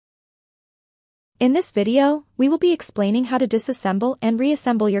In this video, we will be explaining how to disassemble and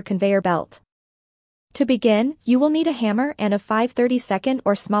reassemble your conveyor belt. To begin, you will need a hammer and a 5/32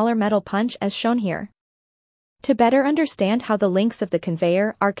 or smaller metal punch as shown here. To better understand how the links of the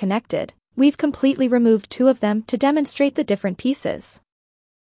conveyor are connected, we've completely removed two of them to demonstrate the different pieces.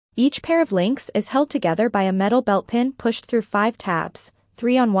 Each pair of links is held together by a metal belt pin pushed through 5 tabs,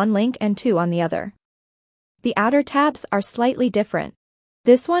 3 on one link and 2 on the other. The outer tabs are slightly different.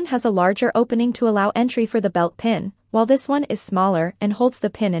 This one has a larger opening to allow entry for the belt pin, while this one is smaller and holds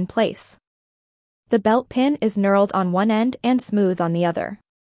the pin in place. The belt pin is knurled on one end and smooth on the other.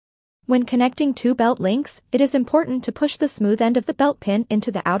 When connecting two belt links, it is important to push the smooth end of the belt pin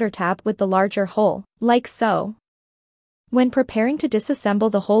into the outer tab with the larger hole, like so. When preparing to disassemble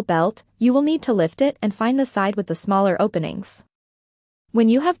the whole belt, you will need to lift it and find the side with the smaller openings. When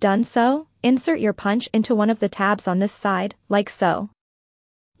you have done so, insert your punch into one of the tabs on this side, like so.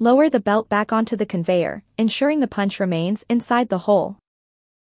 Lower the belt back onto the conveyor, ensuring the punch remains inside the hole.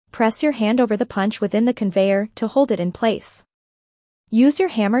 Press your hand over the punch within the conveyor to hold it in place. Use your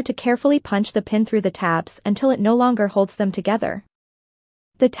hammer to carefully punch the pin through the tabs until it no longer holds them together.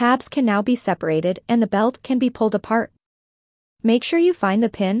 The tabs can now be separated and the belt can be pulled apart. Make sure you find the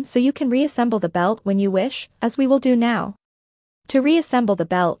pin so you can reassemble the belt when you wish, as we will do now. To reassemble the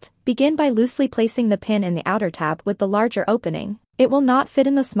belt, begin by loosely placing the pin in the outer tab with the larger opening. It will not fit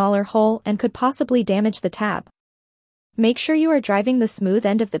in the smaller hole and could possibly damage the tab. Make sure you are driving the smooth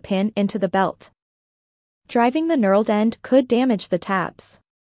end of the pin into the belt. Driving the knurled end could damage the tabs.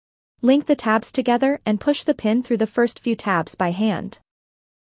 Link the tabs together and push the pin through the first few tabs by hand.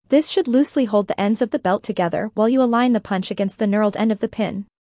 This should loosely hold the ends of the belt together while you align the punch against the knurled end of the pin.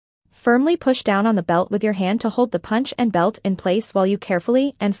 Firmly push down on the belt with your hand to hold the punch and belt in place while you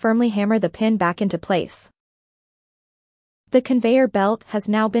carefully and firmly hammer the pin back into place. The conveyor belt has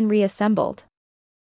now been reassembled.